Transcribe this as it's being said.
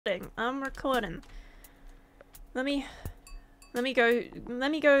I'm recording. Let me go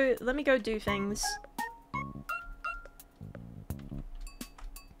do things.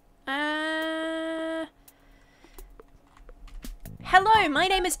 Hello, my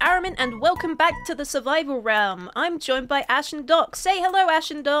name is Aramint and welcome back to the survival realm. I'm joined by Ash and Doc. Say hello, Ash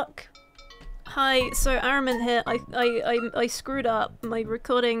and Doc. Hi, so Aramint here. I screwed up my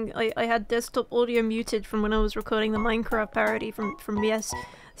recording. I had desktop audio muted from when I was recording the Minecraft parody from yes.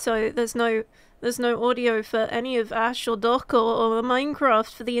 So there's no audio for any of Ash or Doc or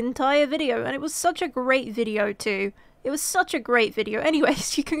Minecraft for the entire video, and it was such a great video too. It was such a great video.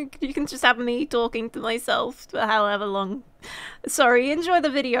 Anyways, you can just have me talking to myself for however long. Sorry, enjoy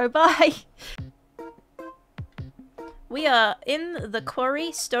the video. Bye. We are in the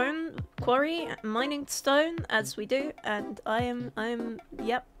quarry, mining stone as we do, and I am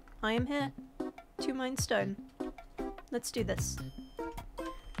here to mine stone. Let's do this.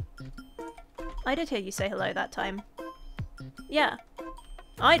 I did hear you say hello that time. Yeah,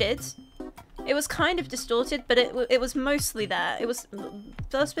 I did. It was kind of distorted, but it was mostly there. It was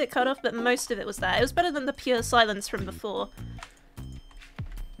first bit cut off, but most of it was there. It was better than the pure silence from before.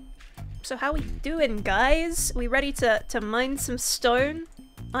 So how we doing, guys? We ready to mine some stone?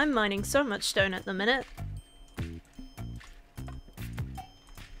 I'm mining so much stone at the minute.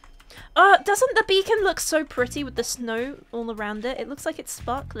 Oh, doesn't the beacon look so pretty with the snow all around it? It looks like it's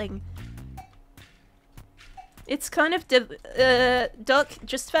sparkling. It's kind of Doc,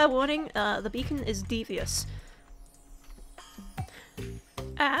 just fair warning, the beacon is devious.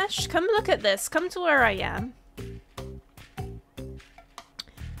 Ash, come look at this. Come to where I am.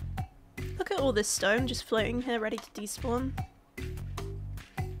 Look at all this stone just floating here, ready to despawn.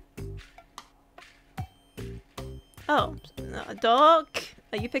 Oh, Doc,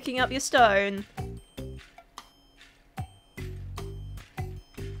 are you picking up your stone?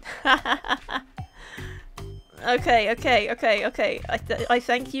 Okay. I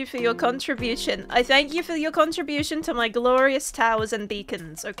thank you for your contribution. I thank you for your contribution to my glorious towers and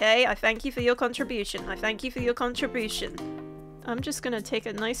beacons, okay? I thank you for your contribution. I thank you for your contribution. I'm just gonna take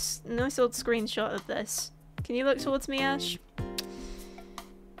a nice old screenshot of this. Can you look towards me, Ash?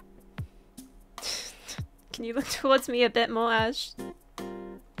 Can you look towards me a bit more, Ash?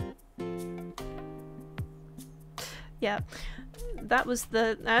 Yeah. That was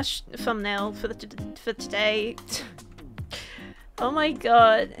the Ash thumbnail for today. Oh my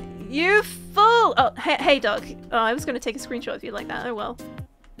god. You fool! Oh, hey Doc. Oh, I was gonna take a screenshot of you like that. Oh well.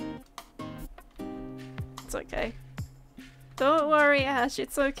 It's okay. Don't worry, Ash.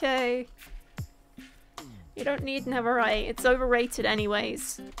 It's okay. You don't need Neverite. It's overrated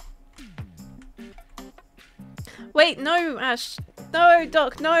anyways. Wait, no, Ash. No,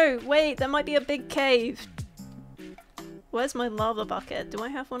 Doc, no! Wait, there might be a big cave. Where's my lava bucket? Do I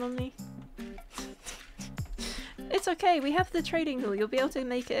have one on me? It's okay, we have the trading hall. You'll be able to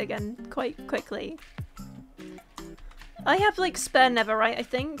make it again quite quickly. I have like spare Neverite, I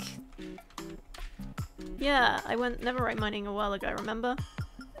think. Yeah, I went Neverite mining a while ago, remember?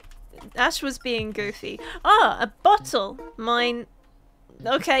 Ash was being goofy. Ah, a bottle! Mine.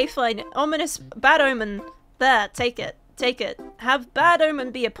 Okay, fine. Ominous bad omen. There, take it. Take it. Have bad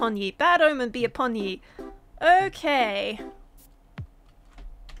omen be upon ye. Bad omen be upon ye. Okay.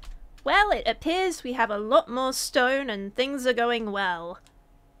 Well, it appears we have a lot more stone and things are going well.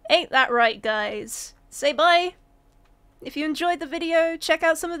 Ain't that right, guys? Say bye! If you enjoyed the video, check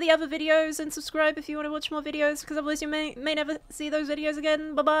out some of the other videos and subscribe if you want to watch more videos, because otherwise you may never see those videos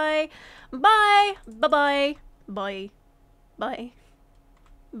again. Bye-bye! Bye! Bye-bye! Bye. Bye.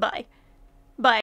 Bye.